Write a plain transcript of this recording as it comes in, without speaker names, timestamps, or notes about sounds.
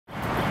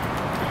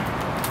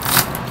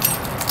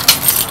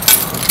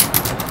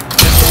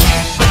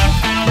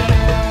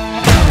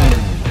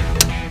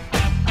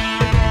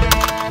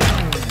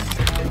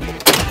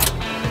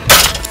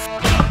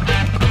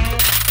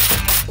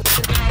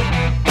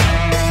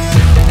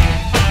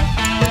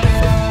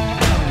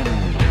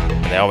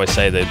always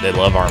say that they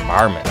love our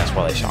environment. That's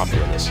why they shop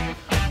with us.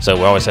 So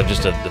we always have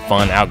just the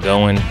fun,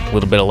 outgoing, a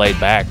little bit of laid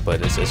back,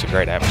 but it's a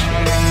great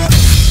atmosphere.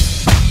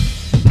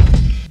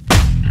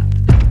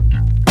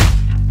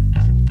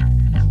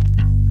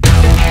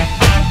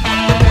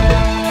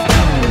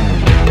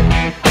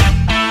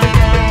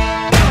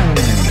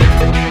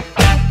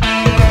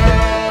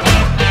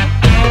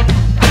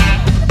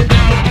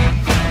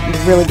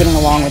 Really getting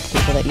along with the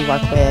people that you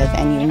work with,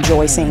 and you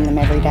enjoy seeing them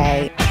every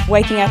day.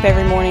 Waking up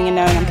every morning and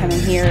knowing I'm coming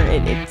here,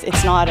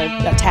 it's not a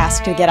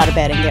task to get out of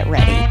bed and get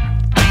ready.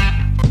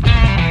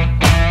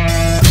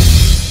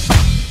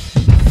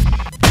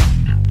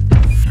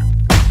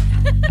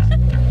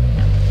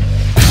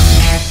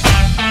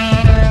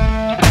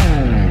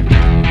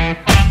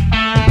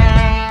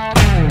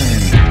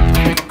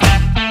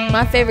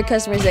 My favorite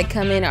customers that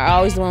come in are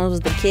always the ones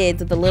with the kids,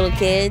 with the little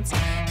kids,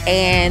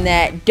 and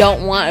that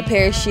don't want a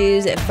pair of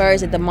shoes at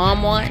first that the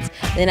mom wants.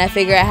 Then I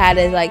figure out how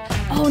to, like,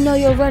 oh no,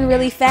 you'll run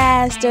really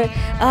fast, or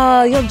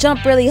oh, you'll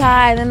jump really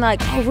high. And then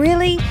like, oh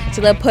really?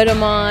 So they'll put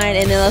them on, and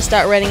then they'll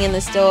start running in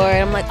the store.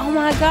 And I'm like, oh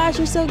my gosh,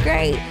 you're so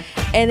great.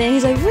 And then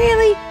he's like,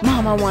 really?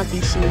 Mom, I want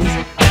these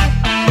shoes.